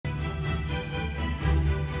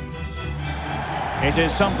It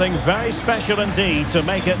is something very special indeed to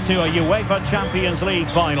make it to a UEFA Champions League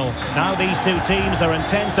final. Now these two teams are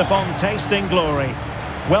intent upon tasting glory.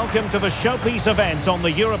 Welcome to the showpiece event on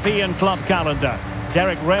the European club calendar.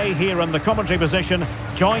 Derek Ray here in the commentary position,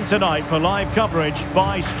 joined tonight for live coverage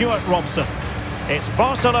by Stuart Robson. It's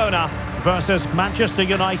Barcelona versus Manchester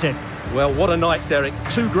United. Well, what a night, Derek.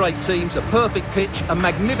 Two great teams, a perfect pitch, a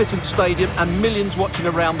magnificent stadium and millions watching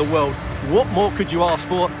around the world. What more could you ask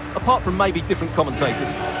for, apart from maybe different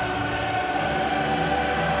commentators?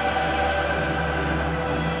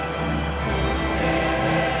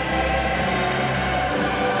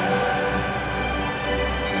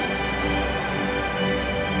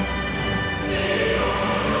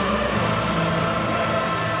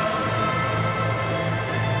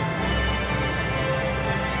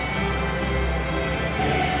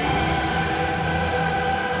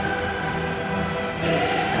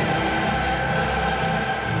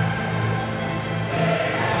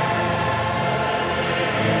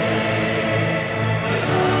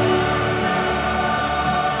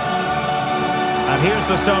 Here's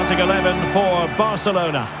the starting 11 for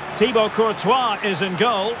Barcelona. Thibaut Courtois is in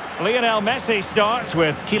goal. Lionel Messi starts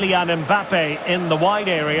with Kylian Mbappe in the wide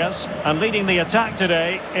areas. And leading the attack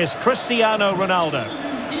today is Cristiano Ronaldo.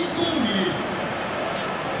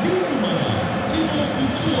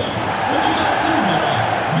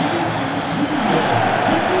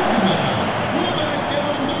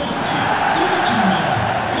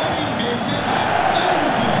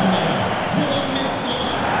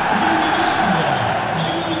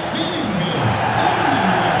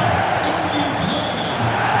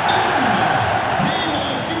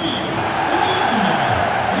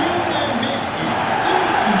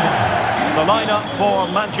 The lineup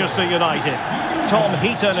for Manchester United. Tom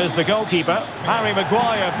Heaton is the goalkeeper. Harry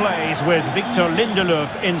Maguire plays with Victor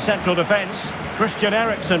Lindelof in central defence. Christian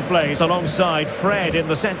Eriksen plays alongside Fred in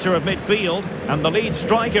the centre of midfield. And the lead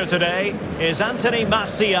striker today is Anthony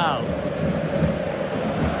Martial.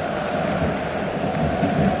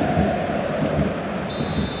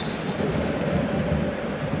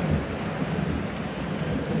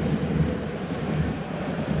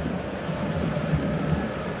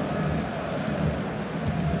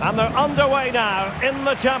 And they're underway now in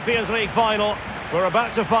the Champions League final. We're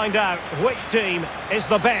about to find out which team is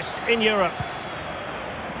the best in Europe.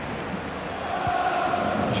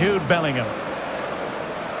 Jude Bellingham.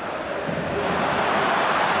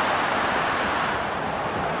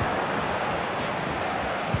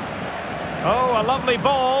 Oh, a lovely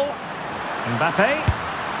ball. Mbappe.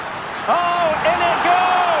 Oh, in it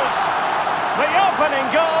goes! The opening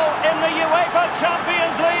goal in the UEFA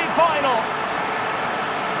Champions League final.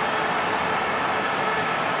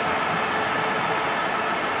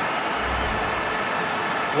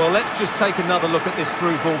 Well, let's just take another look at this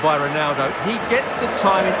through ball by Ronaldo. He gets the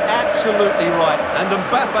timing absolutely right, and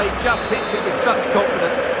Mbappe just hits it with such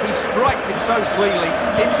confidence. He strikes it so cleanly.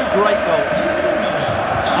 It's a great goal.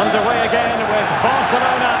 Underway again with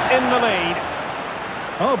Barcelona in the lead.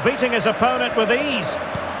 Oh, beating his opponent with ease.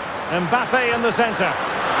 Mbappe in the centre.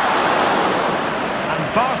 And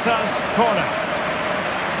Barca's corner.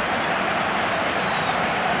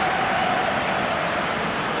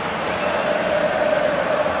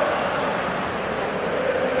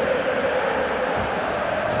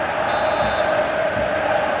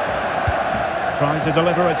 Trying to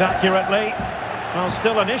deliver it accurately. Well,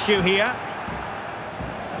 still an issue here.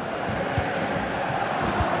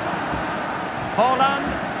 Haaland.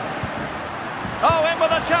 Oh, in with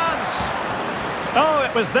a chance. Oh,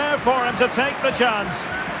 it was there for him to take the chance.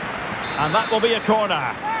 And that will be a corner.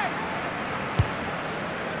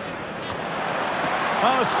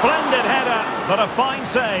 Oh, splendid header, but a fine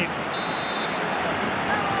save.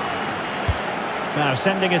 Now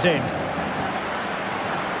sending it in.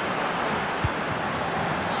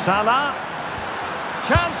 Salah,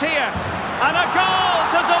 chance here, and a goal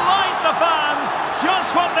to delight the fans,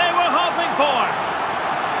 just what they were hoping for.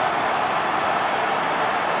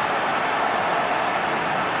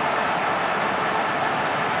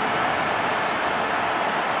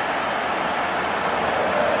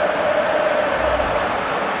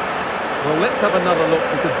 Well, let's have another look,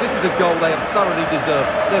 because this is a goal they have thoroughly deserved.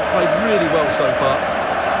 They've played really well so far.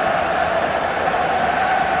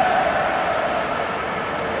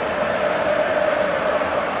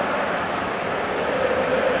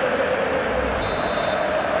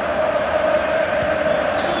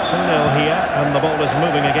 And the ball is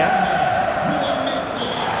moving again.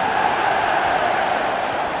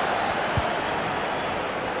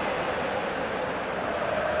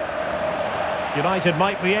 United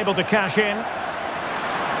might be able to cash in.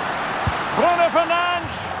 Bruno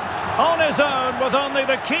Fernandes. On his own with only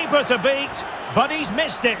the keeper to beat, but he's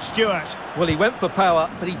missed it, Stuart. Well, he went for power,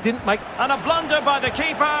 but he didn't make... And a blunder by the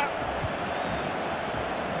keeper.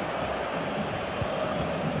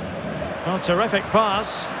 Oh, terrific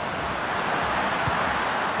pass.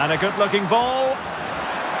 And a good-looking ball.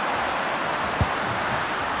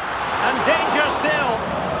 And danger still.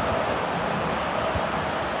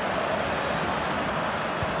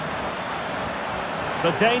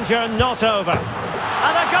 The danger not over.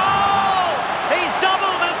 And a goal! He's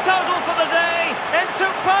doubled his total for the day in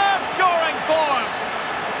superb scoring form.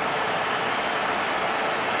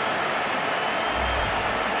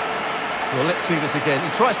 Well, let's see this again. He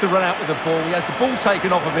tries to run out with the ball. He has the ball taken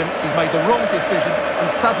off of him. He's made the wrong decision, and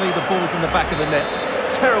suddenly the ball's in the back of the net.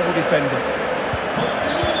 Terrible defending.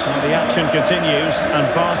 Well, the action continues, and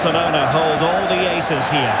Barcelona hold all the aces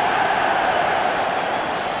here.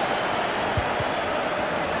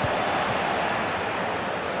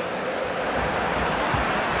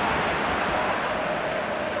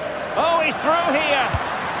 Oh, he's through here.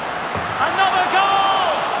 Another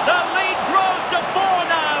goal! The lead grows to 4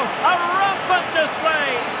 now. A rampant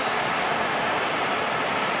display.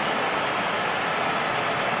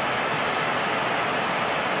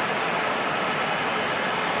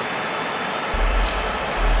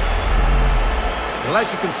 Well,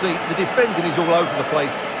 as you can see, the defending is all over the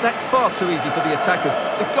place. That's far too easy for the attackers.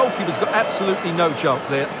 The goalkeeper's got absolutely no chance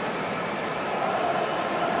there.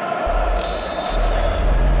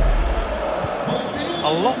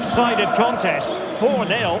 A lopsided contest,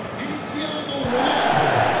 4-0.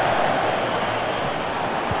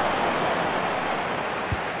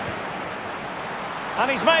 And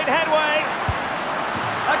he's made headway.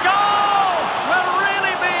 A goal! We're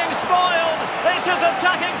really being spoiled. This is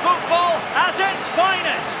attacking football at its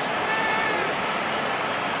finest.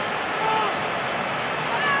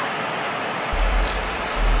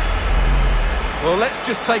 Well, let's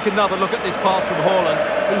just take another look at this pass from Haaland.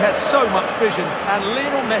 He has so much vision, and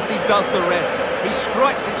Lionel Messi does the rest. He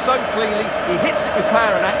strikes it so cleanly, he hits it with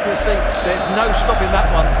power and accuracy. There's no stopping that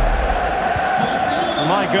one.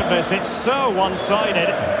 My goodness, it's so one-sided.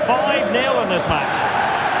 5-0 in this match.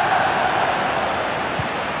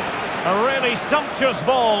 A really sumptuous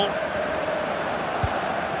ball.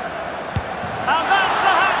 And that's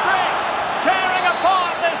the hat-trick! Tearing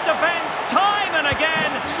apart this defence time and again.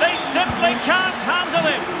 They simply can't handle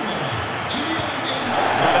him.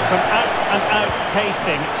 Well, it's an out-and-out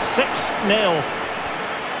pasting. 6-0.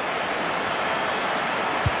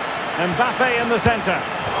 Mbappe in the centre.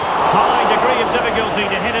 High degree of difficulty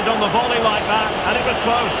to hit it on the volley like that, and it was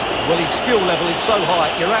close. Well, his skill level is so high.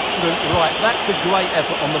 You're absolutely right. That's a great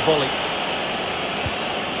effort on the volley.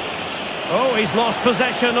 Oh, he's lost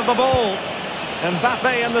possession of the ball.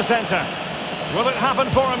 Mbappe in the centre. Will it happen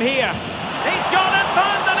for him here? He's gone and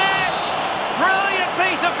found the net! Brilliant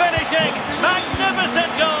piece of finishing! Magnificent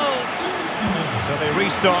goal! So they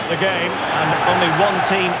restart the game, and only one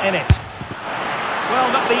team in it. Well,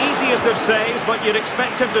 not the easiest of saves, but you'd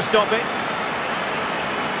expect him to stop it.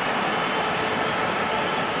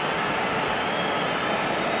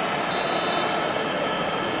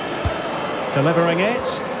 Delivering it.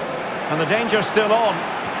 And the danger's still on.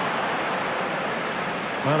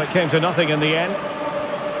 Well, it came to nothing in the end.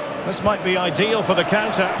 This might be ideal for the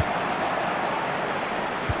counter.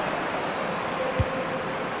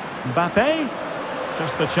 Mbappe.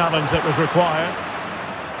 Just the challenge that was required.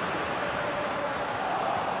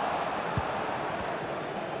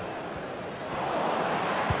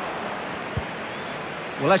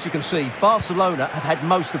 Well, as you can see, Barcelona have had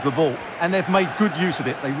most of the ball, and they've made good use of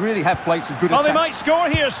it. They really have played some good attacks. Oh, they might score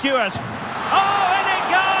here, Stuart. Oh, and it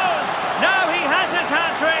goes! Now he has his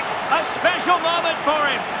hat-trick. A special moment for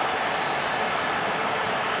him.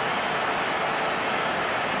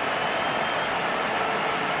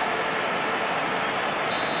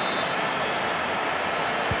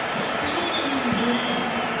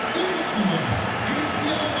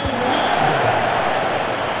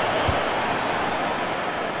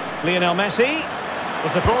 Lionel Messi. The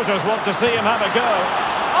supporters want to see him have a go.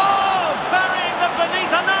 Oh, burying them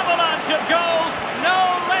beneath an avalanche of goals. No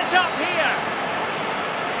let up here.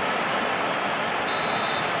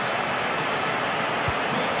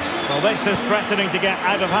 Well, this is threatening to get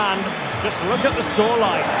out of hand. Just look at the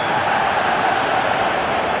scoreline.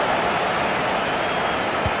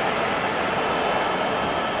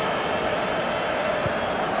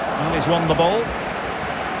 And he's won the ball.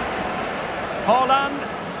 Haaland.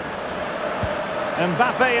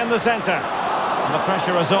 Mbappe in the centre. And the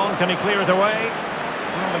pressure is on. Can he clear it away?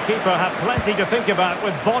 Well, the keeper had plenty to think about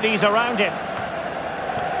with bodies around him.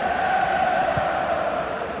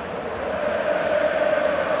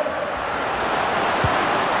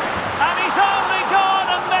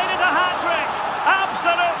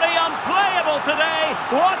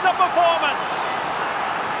 What a performance!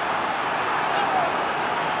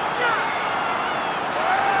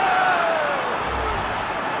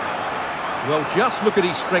 Well, just look at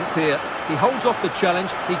his strength here. He holds off the challenge,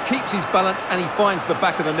 he keeps his balance, and he finds the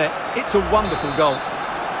back of the net. It's a wonderful goal.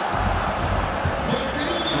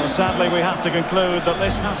 Well, sadly, we have to conclude that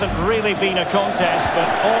this hasn't really been a contest, but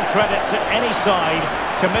all credit to any side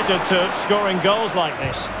committed to scoring goals like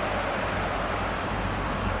this.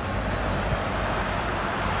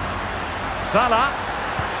 Salah.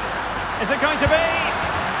 Is it going to be?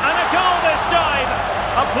 And a goal this time!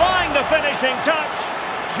 Applying the finishing touch.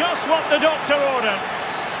 Just what the doctor ordered.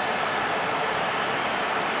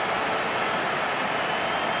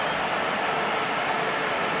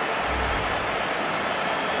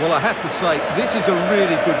 Well, I have to say, this is a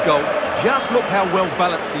really good goal. Just look how well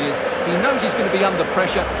balanced he is. He knows he's going to be under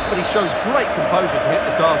pressure, but he shows great composure to hit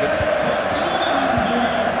the target.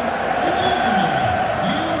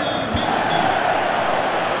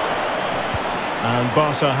 And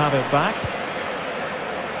Barca have it back.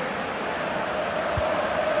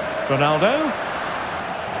 Ronaldo.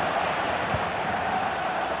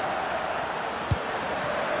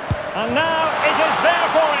 And now it is there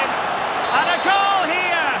for him. And a goal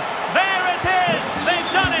here. There it is.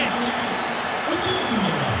 They've done it.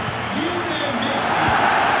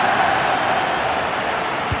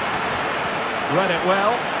 Read it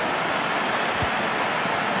well.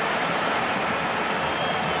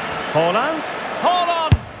 Haaland.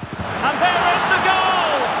 Haaland. And there is the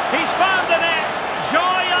goal. He's found the net.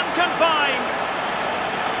 Joy unconfined.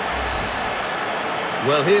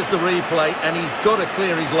 Well, here's the replay, and he's got to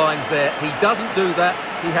clear his lines there. He doesn't do that.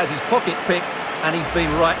 He has his pocket picked, and he's been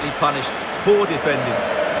rightly punished. Poor defending.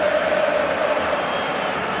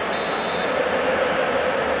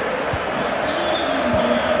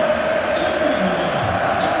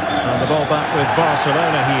 And the ball back with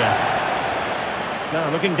Barcelona here. Now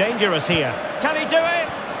looking dangerous here. Can he do it?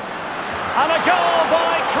 And a goal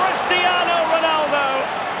by Cristiano Ronaldo.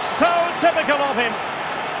 So typical of him.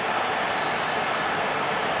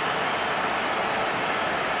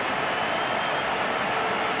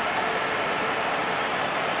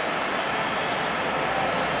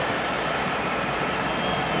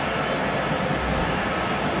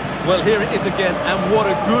 Well, here it is again, and what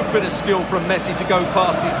a good bit of skill from Messi to go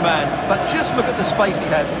past his man. But just look at the space he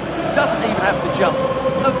has. He doesn't even have to jump.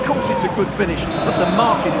 Of course it's a good finish, but the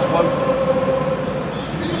marking is woeful.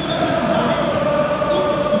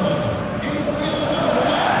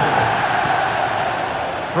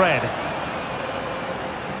 Fred.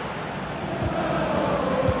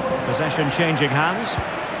 Possession changing hands.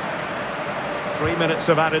 3 minutes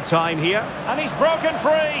of added time here. And he's broken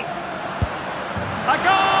free. A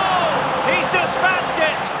goal! He's dispatched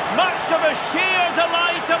it, much to the sheer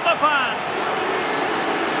delight of the fans.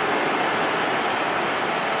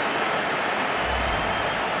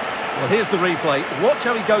 Well, here's the replay. Watch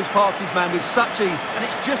how he goes past his man with such ease, and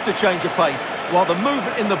it's just a change of pace, while the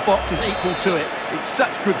movement in the box is equal to it. It's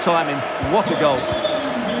such good timing. What a goal.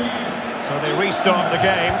 So they restart the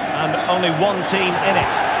game, and only one team in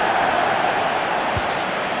it.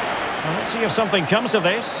 Well, let's see if something comes of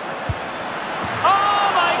this. Oh,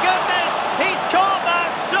 my goodness! He's caught that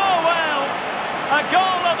so well! A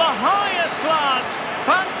goal of the highest class.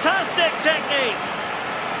 Fantastic technique.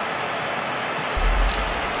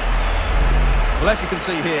 Well, as you can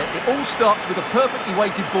see here, it all starts with a perfectly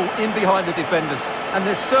weighted ball in behind the defenders. And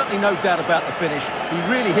there's certainly no doubt about the finish. He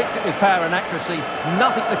really hits it with power and accuracy.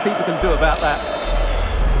 Nothing the keeper can do about that.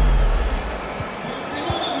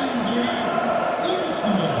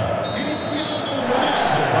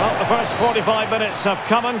 Well, the first 45 minutes have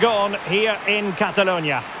come and gone here in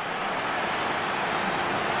Catalonia.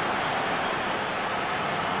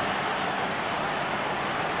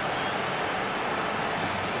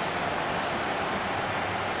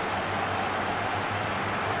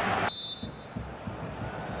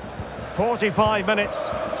 "45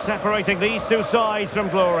 minutes separating these two sides from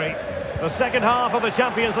glory. The second half of the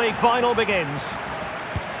Champions League final begins.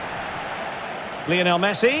 Lionel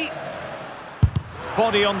Messi.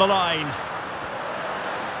 Body on the line.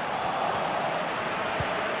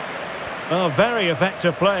 Oh, very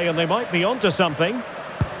effective play, and they might be onto something.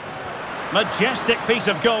 Majestic piece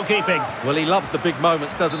of goalkeeping. Well, he loves the big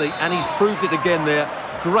moments, doesn't he? And he's proved it again there.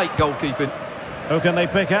 Great goalkeeping. Who can they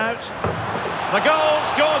pick out? The goal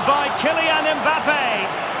scored by Kylian Mbappe.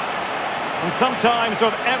 And sometimes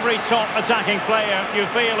with every top attacking player, you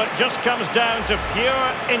feel it just comes down to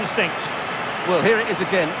pure instinct. Well, here it is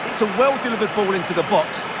again. It's a well-delivered ball into the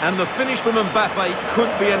box. And the finish from Mbappe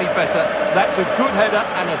couldn't be any better. That's a good header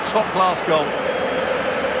and a top-class goal.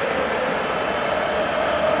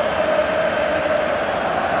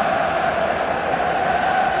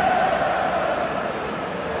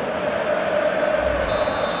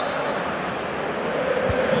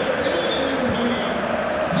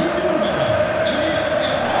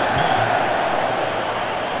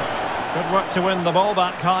 to win the ball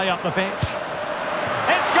back high up the pitch.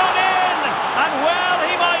 It's gone in! And well,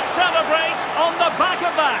 he might celebrate on the back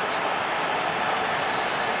of that.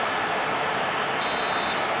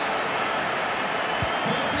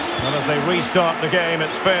 Well, as they restart the game,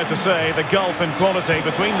 it's fair to say the gulf in quality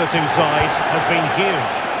between the two sides has been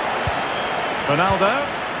huge. Ronaldo,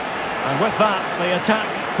 and with that, the attack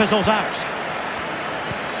fizzles out.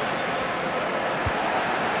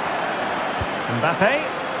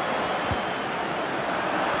 Mbappe.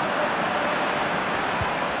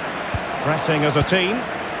 Pressing as a team.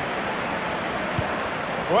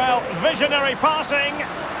 Well, visionary passing.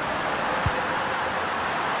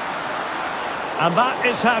 And that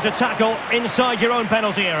is how to tackle inside your own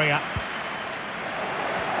penalty area.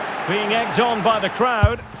 Being egged on by the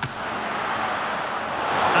crowd.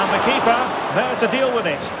 And the keeper there to deal with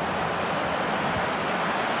it.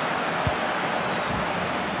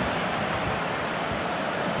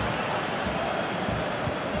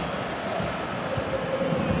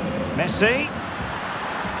 Messi.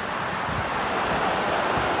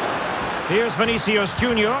 Here's Vinicius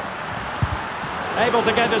Junior. Able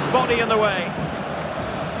to get his body in the way.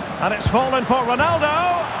 And it's fallen for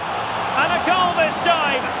Ronaldo. And a goal this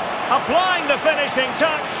time. Applying the finishing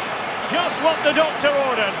touch. Just what the doctor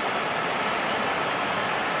ordered.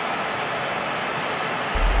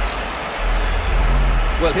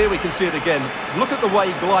 Well, here we can see it again. Look at the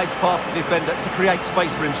way he glides past the defender to create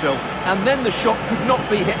space for himself. And then the shot could not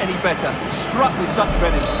be hit any better. Struck with such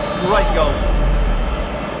venom. Great goal.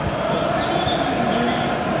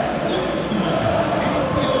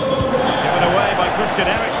 Given away by Christian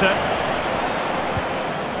Eriksen.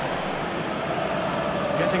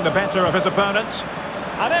 Getting the better of his opponent.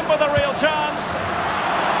 And in with a real chance.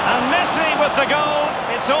 And Messi with the goal.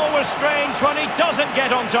 It's always strange when he doesn't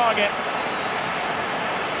get on target.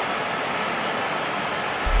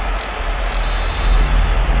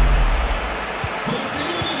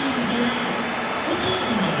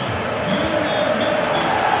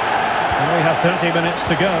 And we have 30 minutes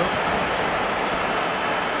to go.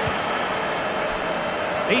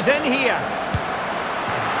 He's in here.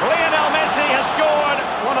 Lionel Messi has scored.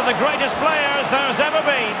 One of the greatest players there's ever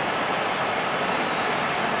been.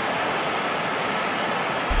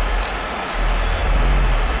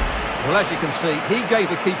 Well, as you can see, he gave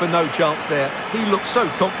the keeper no chance there. He looked so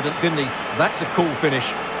confident, didn't he? That's a cool finish.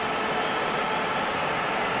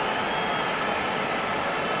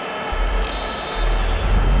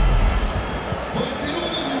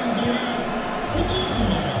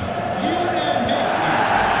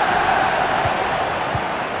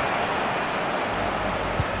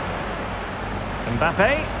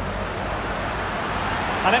 Mbappe.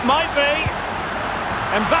 And it might be.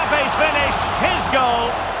 Mbappe's finish, his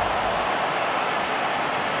goal.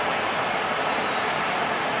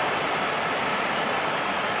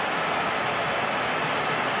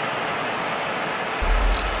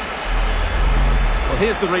 Well,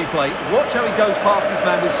 here's the replay. Watch how he goes past his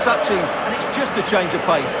man with such ease, and it's just a change of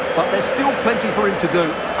pace. But there's still plenty for him to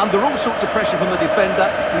do. Under all sorts of pressure from the defender,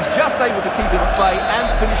 he's just able to keep him at bay and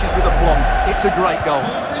finishes with aplomb. It's a great goal.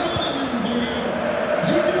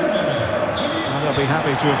 And they'll be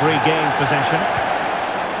happy to have regained possession.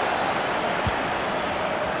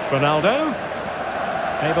 Ronaldo.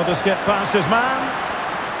 Able to skip past his man.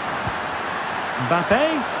 Mbappe.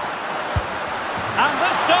 And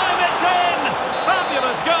this time it's in!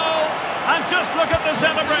 Fabulous goal! And just look at the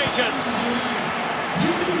celebrations!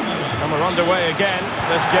 And we're underway again.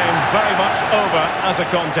 This game very much over as a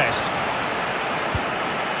contest.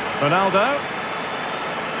 Ronaldo.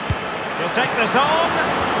 He'll take this on.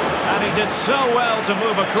 And he did so well to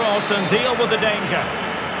move across and deal with the danger.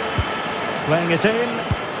 Playing it in.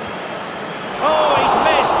 Oh, he's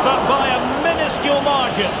missed, but by a minuscule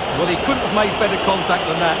margin. Well, he couldn't have made better contact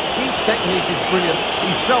than that. His technique is brilliant.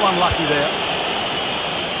 He's so unlucky there.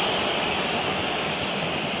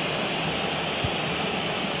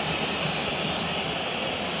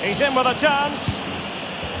 He's in with a chance.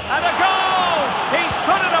 And a goal! He's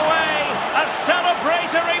put it away! A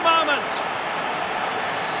celebratory moment!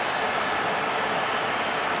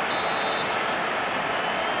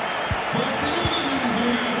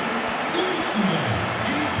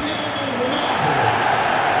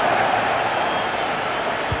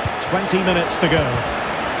 Twenty minutes to go.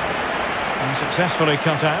 And successfully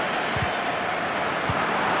cut out.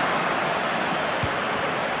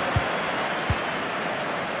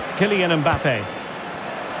 Kylian Mbappe.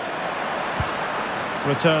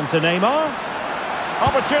 Return to Neymar.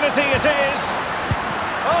 Opportunity it is.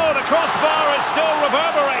 Oh, the crossbar is still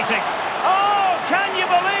reverberating. Oh, can you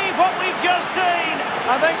believe what we've just seen?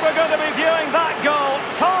 I think we're going to be viewing that goal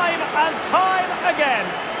time and time again.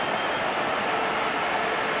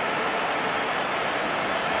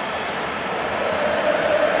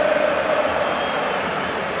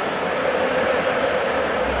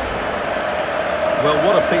 Well,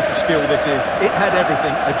 what a piece of skill this is. It had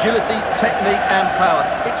everything: agility, technique and power.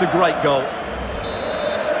 It's a great goal.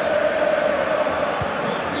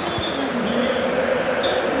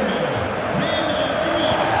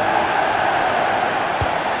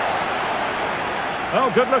 Oh,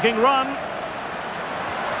 good-looking run.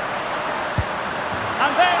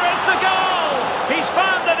 And there is the goal! He's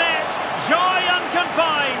found the net. Joy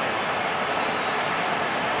unconfined.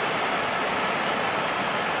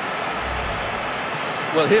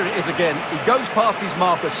 Well, here it is again. He goes past his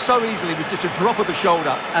marker so easily with just a drop of the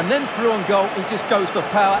shoulder, and then through on goal, he just goes for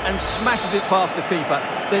power and smashes it past the keeper.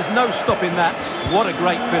 There's no stopping that. What a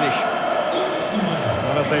great finish.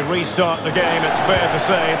 Well, as they restart the game, it's fair to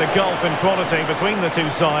say the gulf in quality between the two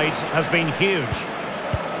sides has been huge.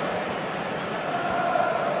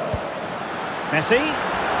 Messi.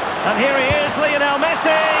 And here he is, Lionel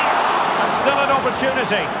Messi. And still an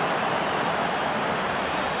opportunity.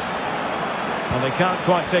 Well, they can't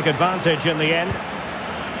quite take advantage in the end.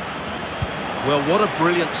 Well, what a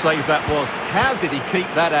brilliant save that was. How did he keep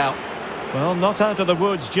that out? Well, not out of the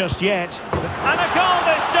woods just yet. And a goal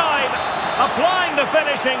this time! Applying the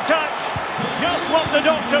finishing touch. Just what the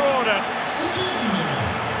doctor ordered.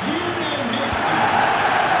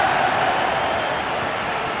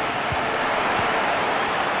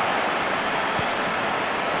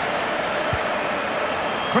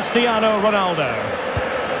 Cristiano Ronaldo.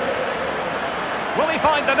 Will he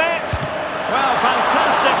find the net? Well,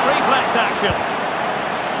 fantastic reflex action.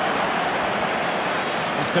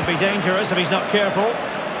 This could be dangerous if he's not careful.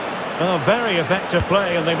 Oh, very effective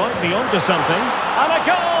play, and they might be onto something. And a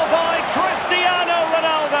goal by Cristiano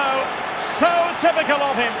Ronaldo. So typical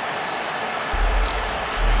of him.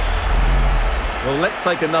 Well, let's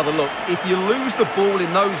take another look. If you lose the ball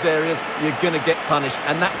in those areas, you're going to get punished,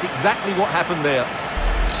 and that's exactly what happened there.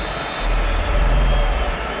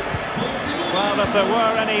 Well, if there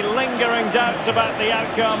were any lingering doubts about the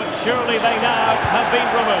outcome, surely they now have been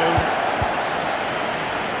removed.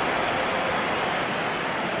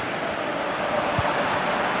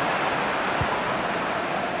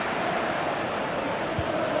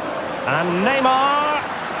 And Neymar.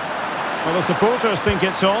 Well, the supporters think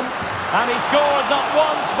it's on. And he scored not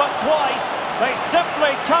once, but twice. They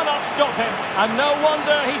simply cannot stop him. And no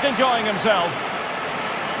wonder he's enjoying himself.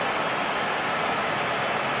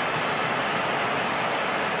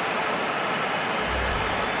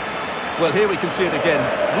 Well, here we can see it again.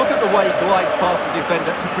 Look at the way he glides past the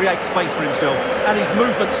defender to create space for himself. And his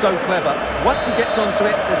movement's so clever. Once he gets onto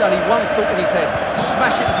it, there's only one thought in his head.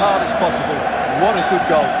 Smash it as hard as possible. What a good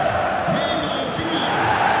goal.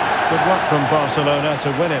 Good work from Barcelona to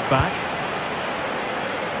win it back.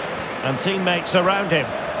 And teammates around him.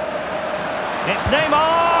 It's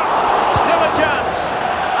Neymar! Still a chance.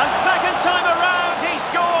 And second time around, he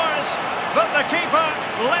scores. But the keeper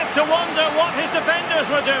left to wonder what his defenders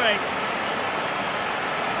were doing.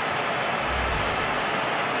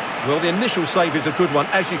 Well, the initial save is a good one,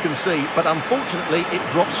 as you can see, but unfortunately it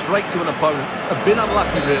dropped straight to an opponent. A bit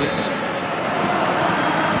unlucky, really.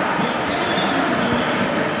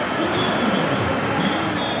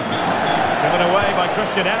 Given away by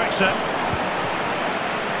Christian Eriksen.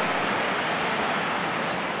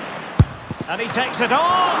 And he takes it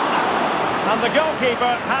on! And the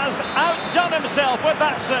goalkeeper has outdone himself with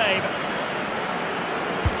that save.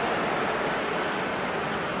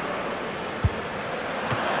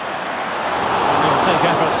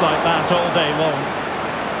 Efforts like that all day long.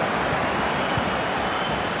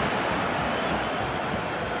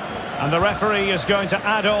 And the referee is going to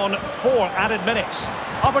add on 4 added minutes.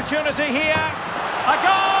 Opportunity here. A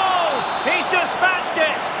goal! He's dispatched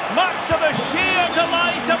it, much to the sheer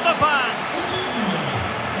delight of the fans.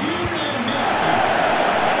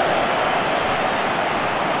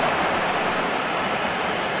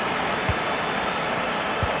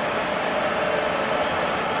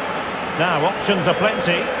 Now, options are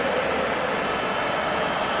plenty.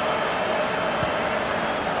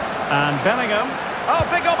 And Bellingham. Oh,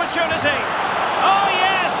 big opportunity. Oh,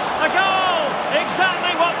 yes, a goal.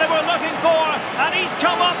 Exactly what they were looking for, and he's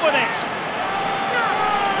come up with it.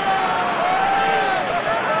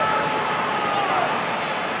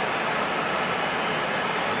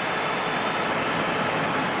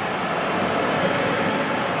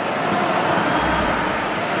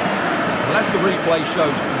 Well, as the replay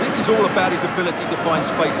shows, this is all about his ability to find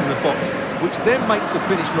space in the box, which then makes the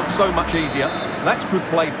finish look so much easier. That's good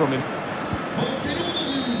play from him.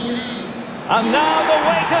 And now the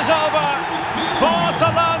wait is over.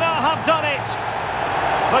 Barcelona have done it.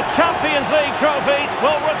 The Champions League trophy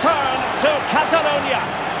will return to Catalonia.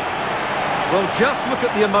 Well, just look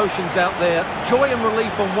at the emotions out there. Joy and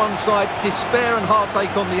relief on one side, despair and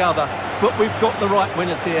heartache on the other. But we've got the right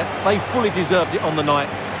winners here. They fully deserved it on the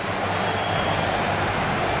night.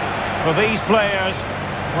 For these players,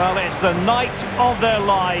 well, it's the night of their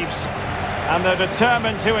lives. And they're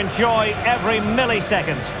determined to enjoy every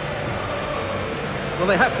millisecond. Well,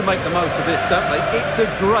 they have to make the most of this, don't they? It's a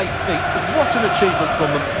great feat. What an achievement from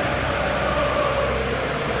them.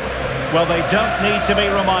 Well, they don't need to be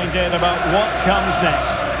reminded about what comes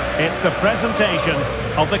next. It's the presentation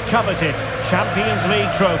of the coveted Champions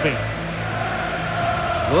League trophy.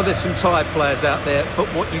 Well, there's some tired players out there, but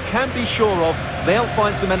what you can be sure of, they'll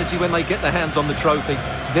find some energy when they get their hands on the trophy.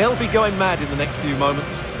 They'll be going mad in the next few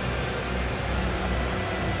moments.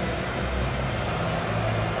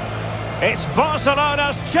 It's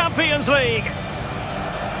Barcelona's Champions League.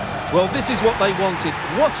 Well, this is what they wanted.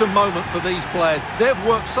 What a moment for these players. They've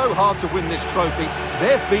worked so hard to win this trophy.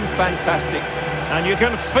 They've been fantastic. And you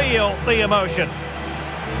can feel the emotion.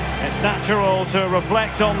 It's natural to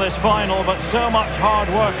reflect on this final, but so much hard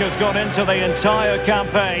work has gone into the entire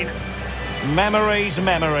campaign. Memories,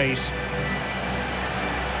 memories.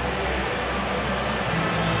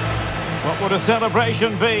 What would a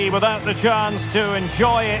celebration be without the chance to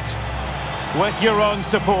enjoy it with your own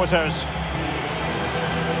supporters?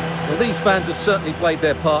 Well, these fans have certainly played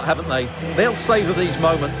their part, haven't they? They'll savour these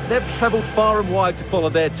moments. They've travelled far and wide to follow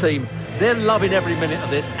their team. They're loving every minute of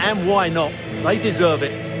this, and why not? They deserve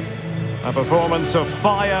it. A performance of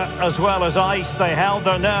fire as well as ice. They held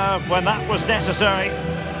their nerve when that was necessary.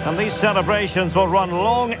 And these celebrations will run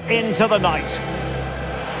long into the night.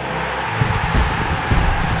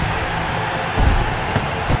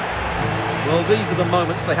 Well, these are the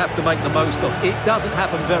moments they have to make the most of. It doesn't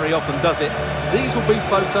happen very often, does it? These will be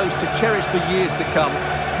photos to cherish for years to come.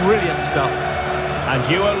 Brilliant stuff.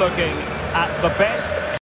 And you are looking at the best